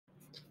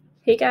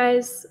Hey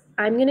guys,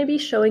 I'm going to be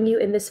showing you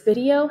in this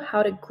video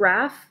how to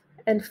graph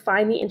and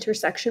find the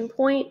intersection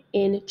point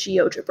in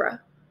Geogebra.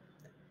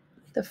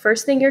 The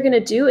first thing you're going to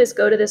do is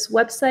go to this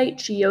website,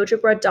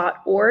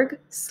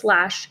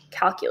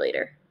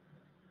 geogebra.org/calculator.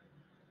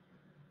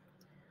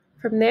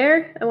 From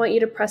there, I want you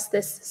to press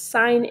this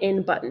sign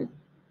in button.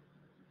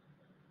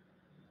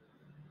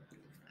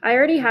 I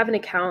already have an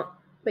account,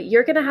 but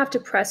you're going to have to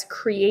press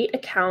create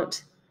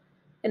account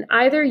and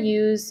either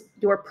use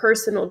your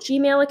personal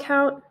Gmail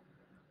account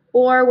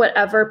or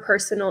whatever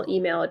personal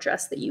email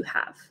address that you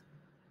have.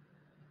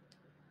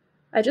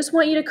 I just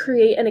want you to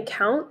create an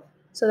account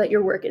so that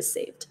your work is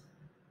saved.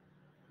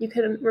 You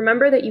can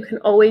remember that you can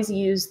always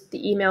use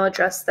the email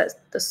address that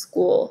the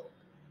school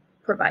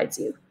provides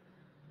you.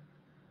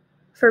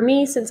 For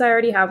me, since I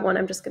already have one,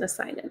 I'm just going to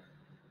sign in.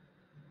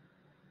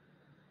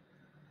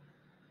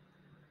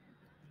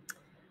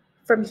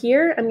 From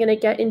here, I'm going to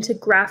get into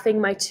graphing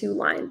my two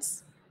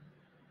lines.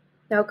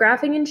 Now,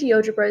 graphing in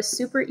GeoGebra is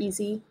super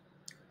easy.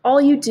 All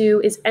you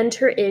do is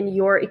enter in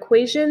your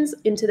equations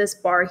into this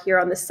bar here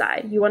on the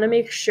side. You want to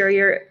make sure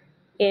you're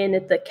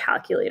in the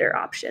calculator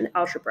option,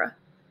 algebra.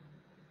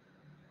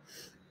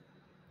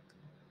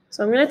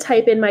 So I'm going to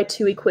type in my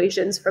two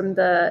equations from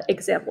the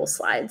example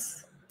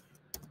slides.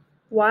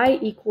 Y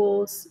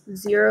equals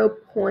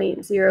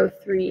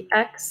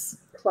 0.03x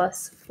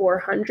plus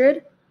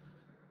 400.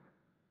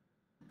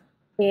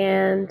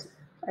 And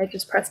I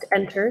just pressed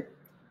enter.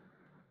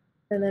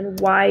 And then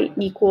y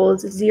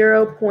equals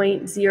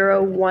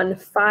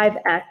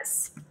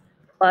 0.015x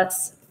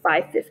plus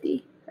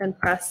 550, and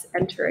press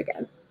enter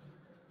again.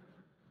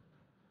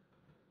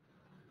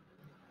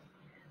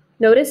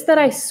 Notice that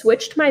I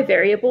switched my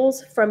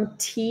variables from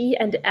t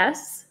and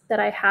s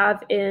that I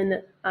have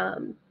in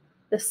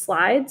the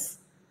slides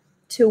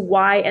to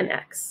y and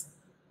x.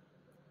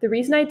 The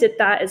reason I did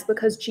that is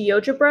because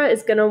GeoGebra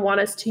is going to want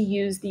us to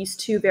use these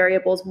two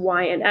variables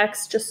y and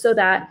x just so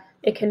that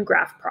it can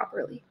graph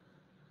properly.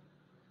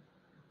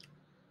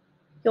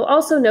 You'll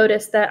also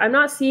notice that I'm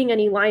not seeing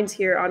any lines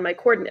here on my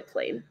coordinate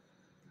plane.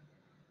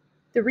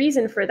 The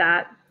reason for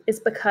that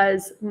is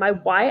because my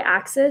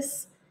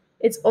y-axis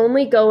is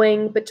only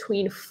going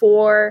between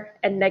 4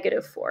 and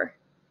 -4.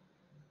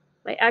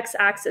 My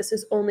x-axis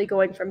is only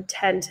going from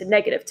 10 to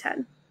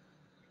 -10.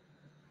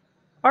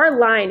 Our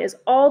line is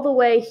all the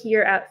way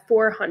here at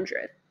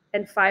 400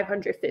 and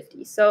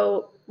 550.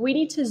 So we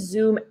need to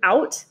zoom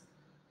out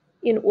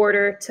in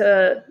order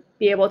to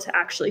be able to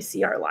actually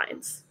see our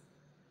lines.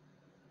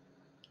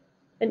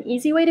 An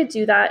easy way to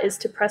do that is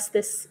to press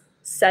this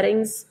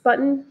settings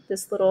button,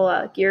 this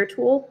little gear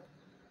tool,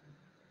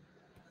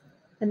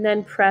 and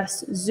then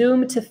press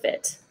zoom to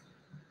fit.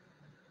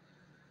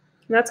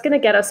 And that's going to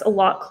get us a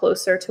lot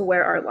closer to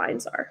where our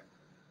lines are.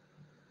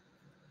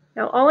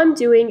 Now all I'm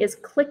doing is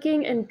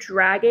clicking and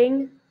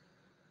dragging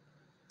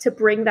to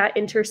bring that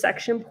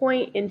intersection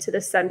point into the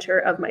center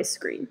of my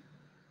screen.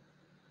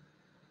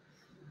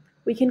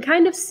 We can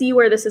kind of see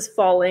where this is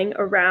falling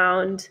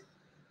around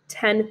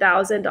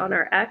 10,000 on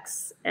our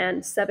x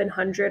and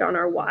 700 on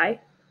our y.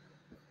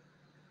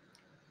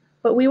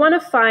 But we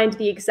want to find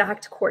the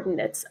exact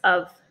coordinates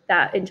of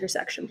that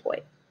intersection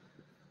point.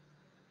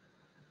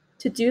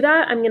 To do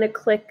that, I'm going to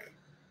click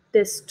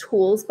this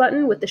tools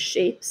button with the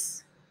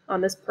shapes on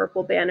this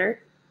purple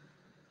banner,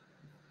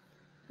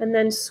 and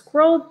then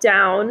scroll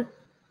down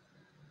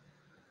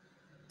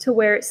to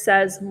where it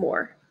says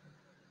more.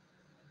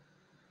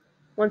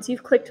 Once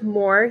you've clicked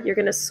more, you're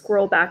going to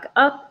scroll back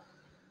up,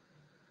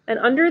 and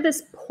under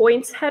this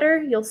points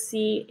header, you'll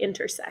see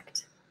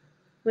intersect.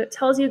 It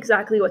tells you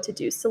exactly what to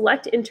do.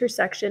 Select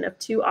intersection of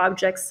two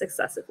objects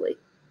successively.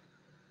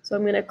 So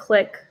I'm going to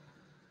click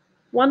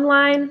one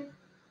line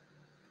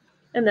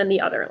and then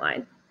the other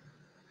line.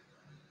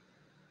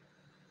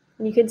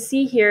 And you can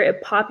see here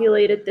it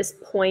populated this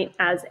point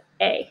as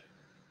A.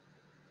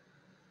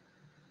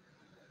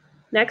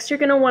 Next, you're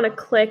going to want to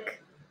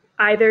click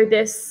either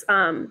this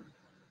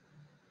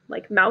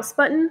like mouse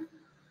button,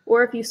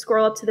 or if you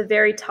scroll up to the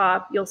very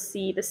top, you'll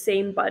see the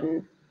same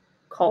button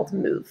called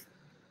Move.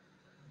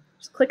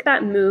 Just click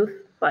that Move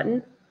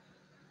button.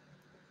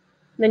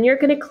 Then you're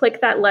going to click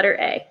that letter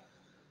A.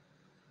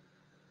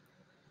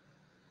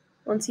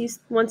 Once you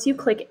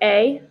click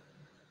A,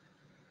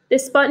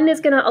 this button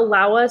is going to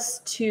allow us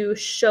to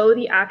show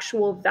the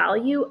actual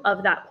value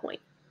of that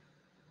point.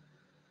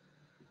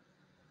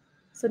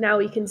 So now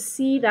we can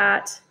see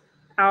that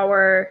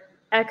our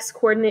x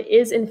coordinate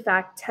is in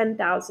fact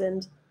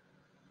 10,000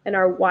 and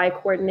our y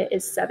coordinate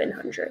is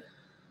 700.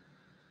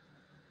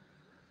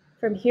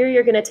 From here,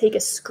 you're going to take a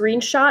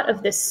screenshot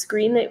of this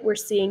screen that we're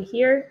seeing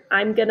here.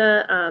 I'm going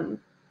to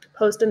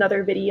post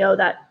another video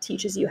that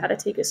teaches you how to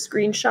take a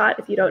screenshot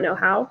if you don't know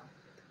how,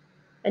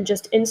 and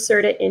just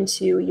insert it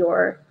into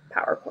your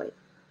PowerPoint.